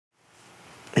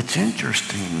it's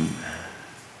interesting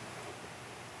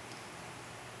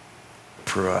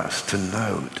for us to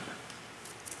note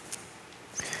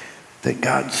that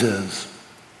God says,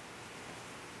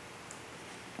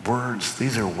 words,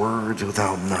 these are words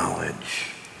without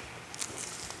knowledge.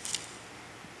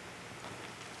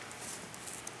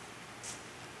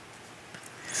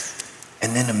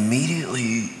 And then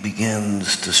immediately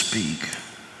begins to speak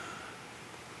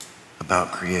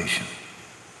about creation.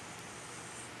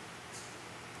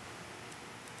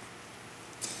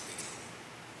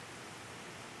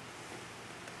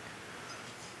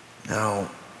 Now,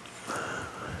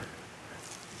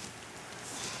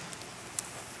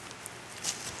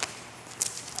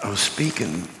 I was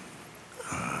speaking,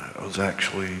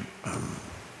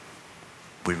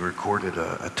 we recorded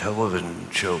a television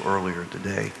show earlier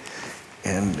today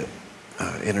and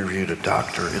interviewed a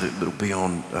doctor. It'll be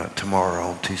on tomorrow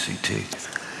on TCT.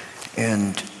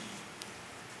 And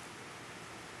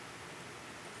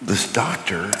this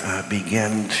doctor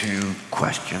began to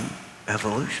question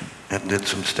evolution and did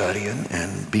some studying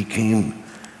and became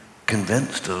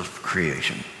convinced of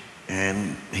creation.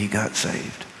 And he got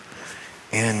saved.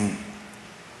 And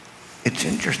it's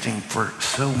interesting for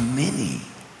so many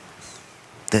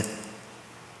that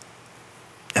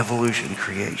evolution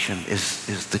creation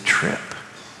is the trip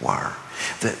wire.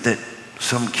 That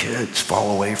some kids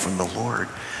fall away from the Lord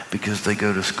because they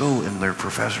go to school and their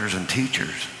professors and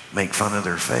teachers make fun of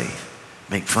their faith,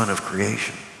 make fun of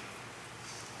creation.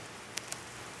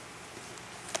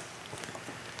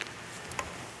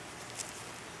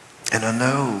 And I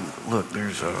know, look,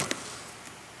 there's a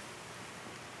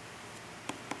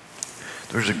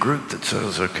group that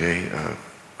says, okay,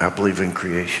 I believe in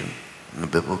creation in the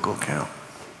biblical account.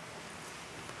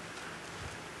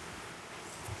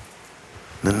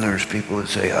 Then there's people that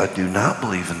say, I do not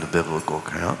believe in the biblical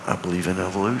account. I believe in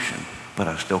evolution, but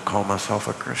I still call myself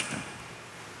a Christian.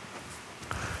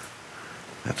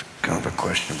 That's kind of a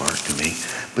question mark to me.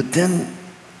 But then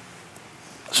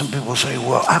some people say,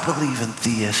 well, I believe in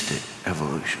theistic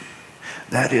evolution.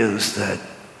 That is that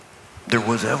there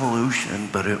was evolution,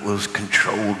 but it was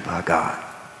controlled by God.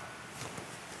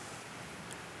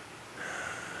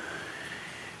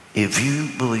 If you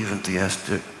believe in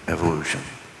theistic evolution,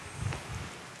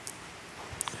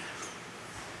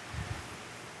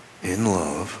 in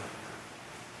love,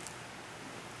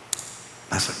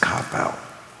 that's a cop-out.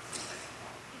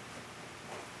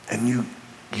 And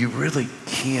you really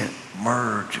can't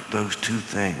merge those two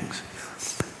things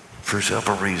for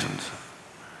several reasons.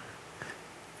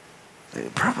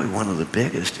 Probably one of the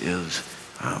biggest is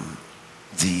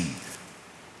the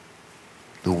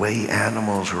way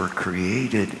animals were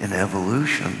created in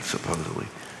evolution, supposedly,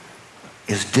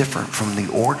 is different from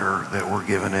the order that we're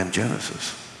given in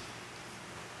Genesis.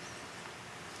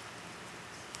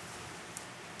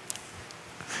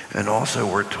 And also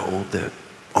we're told that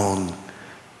on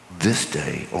this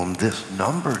day, on this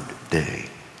numbered day,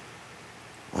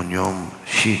 on Yom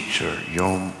Shich or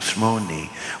Yom Shmoni,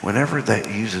 whenever that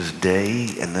uses day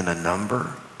and then a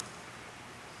number,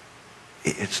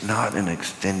 it's not an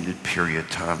extended period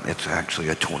of time. It's actually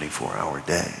a 24-hour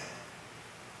day.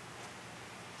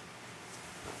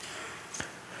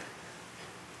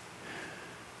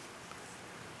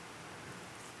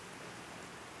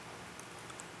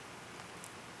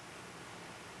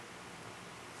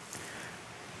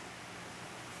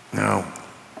 Now,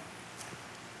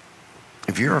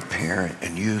 if you're a parent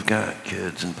and you've got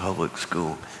kids in public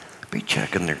school, be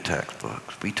checking their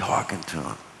textbooks. Be talking to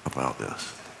them about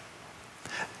this.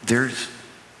 There's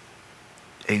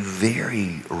a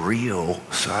very real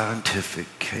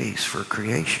scientific case for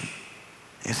creation.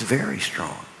 It's very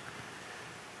strong.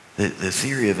 The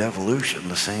theory of evolution,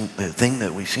 the thing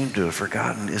that we seem to have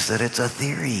forgotten is that it's a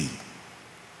theory.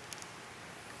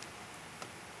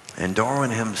 And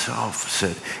Darwin himself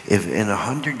said, if in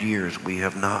 100 years we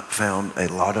have not found a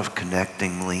lot of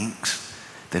connecting links,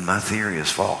 then my theory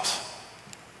is false.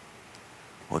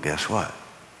 Well, guess what?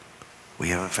 We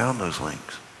haven't found those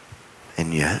links.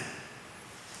 And yet.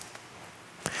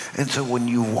 And so when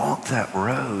you walk that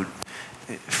road,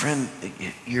 friend,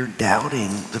 you're doubting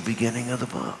the beginning of the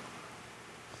book.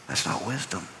 That's not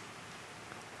wisdom.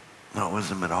 Not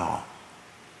wisdom at all.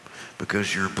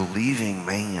 Because you're believing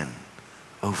man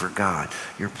over God.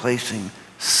 You're placing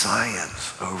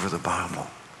science over the Bible.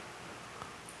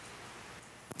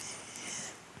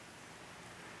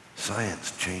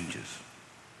 Science changes.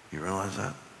 You realize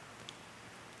that?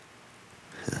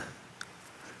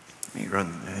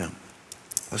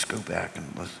 Let's go back and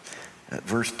at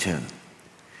verse 10.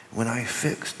 When I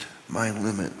fixed my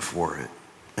limit for it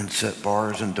and set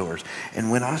bars and doors, and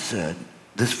when I said,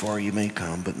 This far you may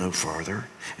come, but no farther,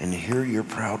 and here your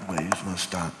proud ways must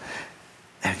stop.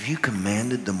 Have you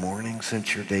commanded the morning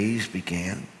since your days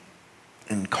began,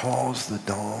 and caused the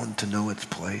dawn to know its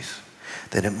place,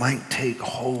 that it might take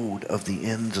hold of the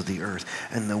ends of the earth,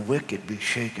 and the wicked be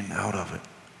shaken out of it?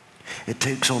 It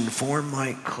takes on form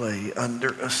like clay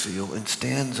under a seal, and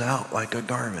stands out like a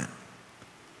garment.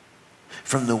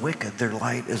 From the wicked their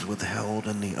light is withheld,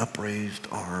 and the upraised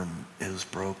arm is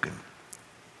broken.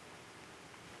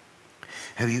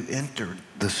 Have you entered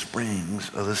the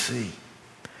springs of the sea,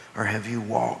 or have you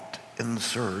walked in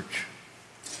search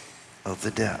of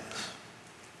the depths?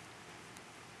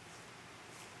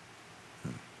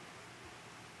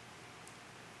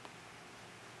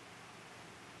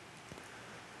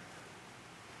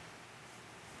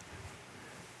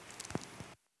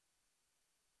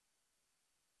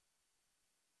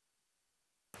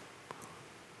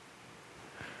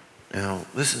 Now,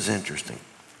 this is interesting.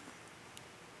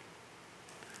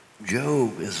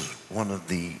 Job is one of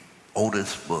the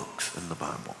oldest books in the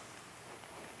Bible.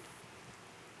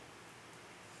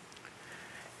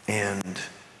 And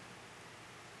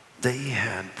they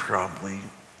had probably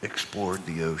explored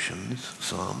the oceans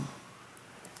some,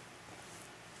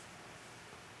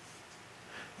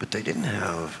 but they didn't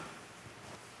have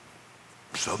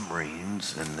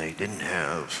submarines, and they didn't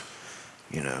have,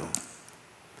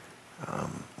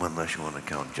 unless you want to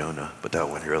count Jonah, but that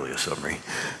wasn't really a submarine.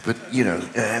 But,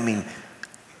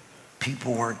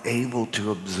 people weren't able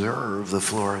to observe the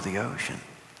floor of the ocean.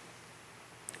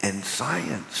 And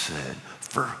science said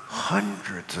for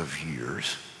hundreds of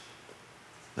years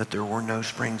that there were no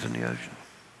springs in the ocean.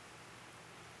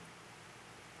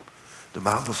 The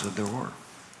Bible said there were.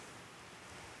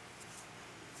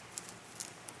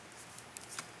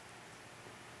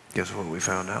 Guess what we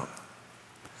found out?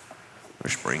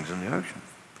 There's springs in the ocean.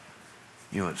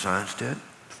 You know what science did?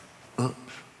 Oops.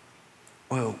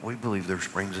 Well, we believe there's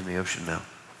springs in the ocean now.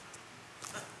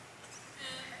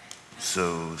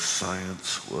 So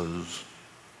science was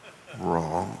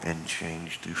wrong and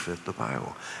changed to fit the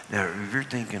Bible. Now, if you're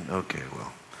thinking, okay,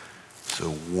 well, so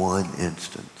one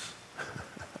instance.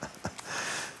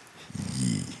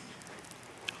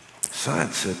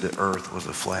 Science said the earth was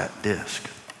a flat disk.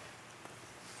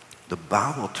 The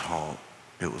Bible taught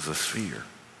it was a sphere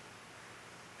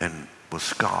and was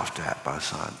scoffed at by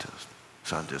scientists.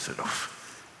 Scientists said, oh,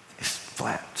 it's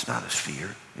flat. It's not a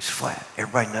sphere. It's flat.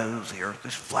 Everybody knows the earth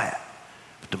is flat.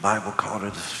 But the Bible called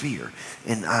it a sphere.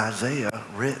 In Isaiah,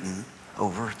 written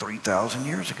over 3,000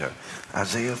 years ago,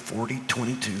 Isaiah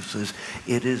 40:22 says,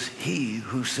 it is he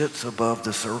who sits above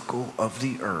the circle of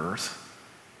the earth,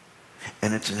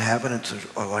 and its inhabitants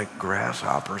are like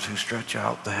grasshoppers who stretch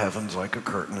out the heavens like a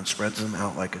curtain and spreads them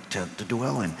out like a tent to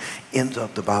dwell in. Ends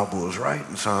up the Bible was right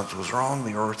and science was wrong.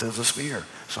 The earth is a sphere.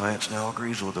 Science now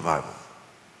agrees with the Bible.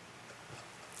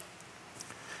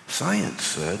 Science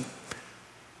said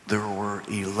there were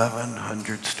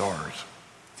 1,100 stars.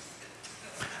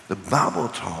 The Bible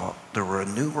taught there were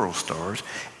innumerable stars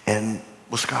and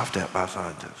was scoffed at by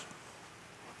scientists.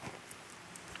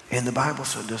 And the Bible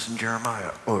said this in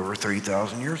Jeremiah over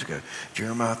 3,000 years ago.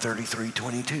 Jeremiah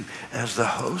 33:22. As the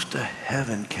host of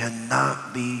heaven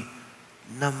cannot be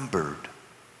numbered.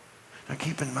 Now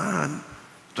keep in mind,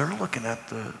 they're looking at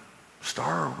the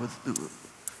star with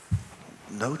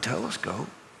no telescope.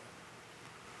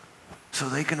 So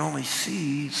they can only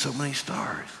see so many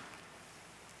stars.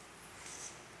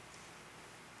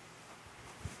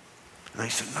 And they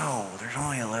said, no, there's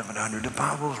only 1,100. The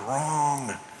Bible's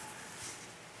wrong.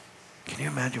 Can you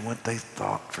imagine what they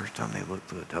thought first time they looked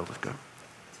through a telescope?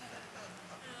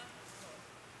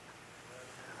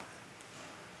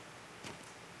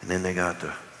 And then they got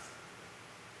to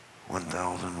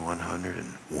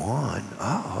 1,101.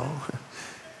 Uh-oh.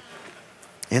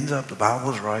 Ends up the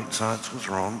Bible was right and science was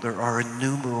wrong. There are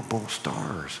innumerable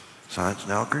stars. Science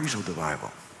now agrees with the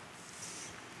Bible.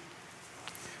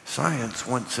 Science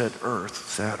once said Earth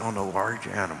sat on a large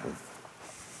animal.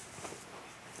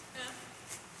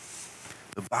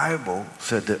 The Bible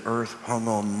said that Earth hung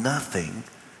on nothing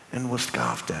and was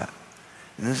scoffed at.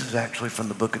 And this is actually from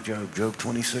the book of Job. Job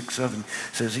 26:7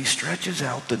 says he stretches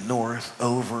out the north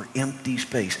over empty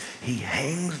space. He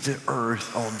hangs the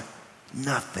earth on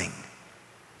nothing.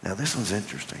 Now this one's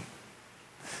interesting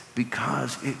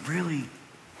because it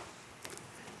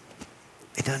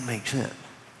doesn't make sense,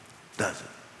 does it?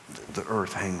 The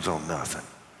earth hangs on nothing.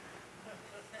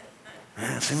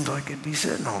 It seems like it'd be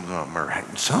sitting on something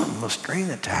or something, a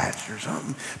string attached or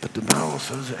something, but the Bible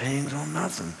says it hangs on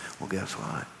nothing. Well, guess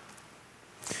what?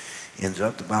 Ends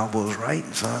up the Bible is right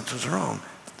and science is wrong.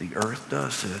 The earth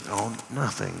does sit on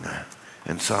nothing,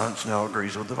 and science now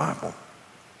agrees with the Bible.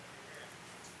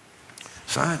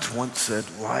 Science once said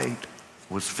light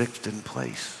was fixed in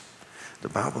place. The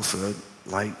Bible said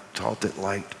taught that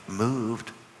light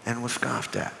moved and was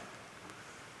scoffed at.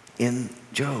 In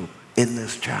Job, in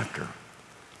this chapter,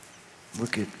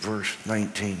 look at verse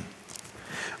 19.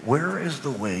 Where is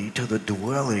the way to the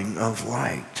dwelling of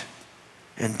light?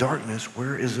 And darkness,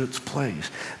 where is its place?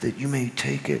 That you may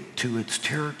take it to its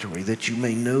territory, that you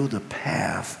may know the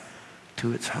path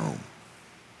to its home.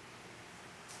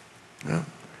 Well,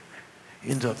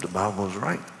 ends up the Bible was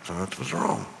right, science was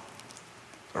wrong.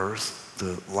 Earth,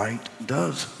 the light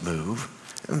does move,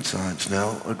 and science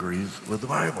now agrees with the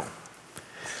Bible.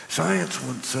 Science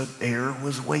once said air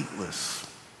was weightless.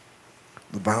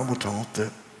 The Bible taught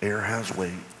that air has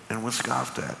weight and was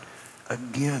scoffed at.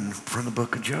 Again, from the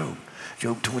book of Job,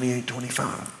 Job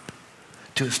 28:25.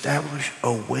 To establish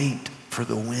a weight for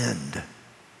the wind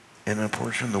and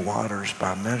apportion the waters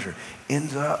by measure.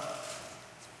 Ends up,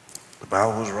 the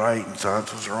Bible was right and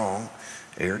science was wrong.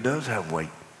 Air does have weight.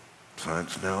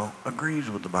 Science now agrees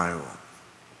with the Bible.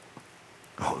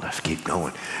 Oh, let's keep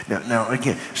going. Now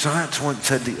again, science once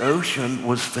said the ocean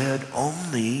was fed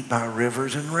only by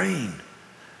rivers and rain.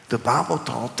 The Bible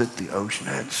taught that the ocean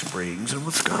had springs and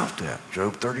was scoffed at.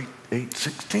 Job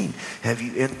 38:16. Have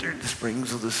you entered the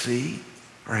springs of the sea?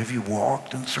 Or have you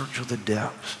walked in search of the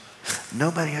depths?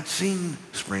 Nobody had seen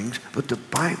springs, but the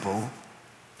Bible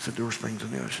said there were springs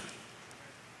in the ocean.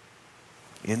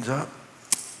 Ends up,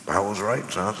 the Bible was right,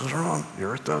 science was wrong. The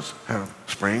earth does have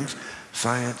springs.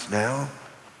 Science now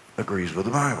agrees with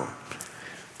the Bible.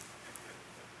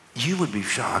 You would be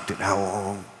shocked at how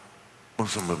long, well,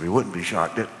 some of you wouldn't be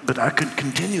shocked at, but I could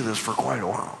continue this for quite a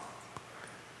while.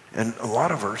 And a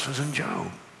lot of verses in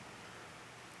Job.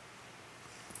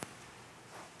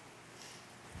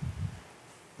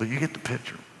 But you get the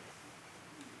picture.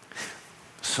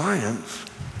 Science,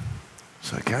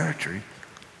 psychiatry,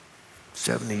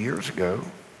 70 years ago,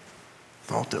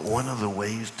 thought that one of the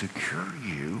ways to cure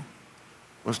you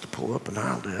was to pull up an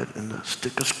eyelid and to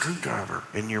stick a screwdriver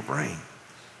in your brain.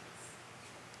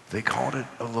 They called it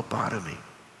a lobotomy.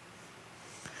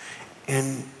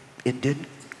 And it did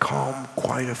calm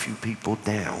quite a few people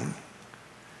down,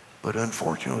 but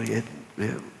unfortunately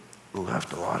it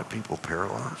left a lot of people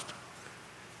paralyzed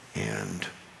and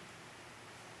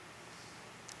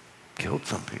killed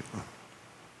some people.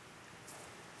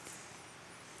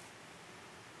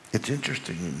 It's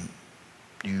interesting, and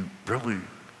you really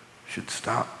should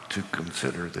stop to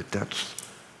consider that that's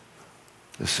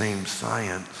the same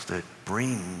science that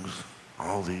brings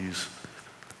all these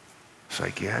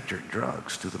psychiatric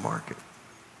drugs to the market.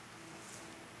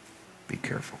 Be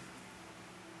careful.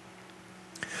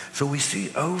 So we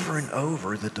see over and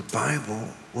over that the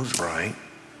Bible was right,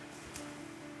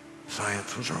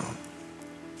 science was wrong.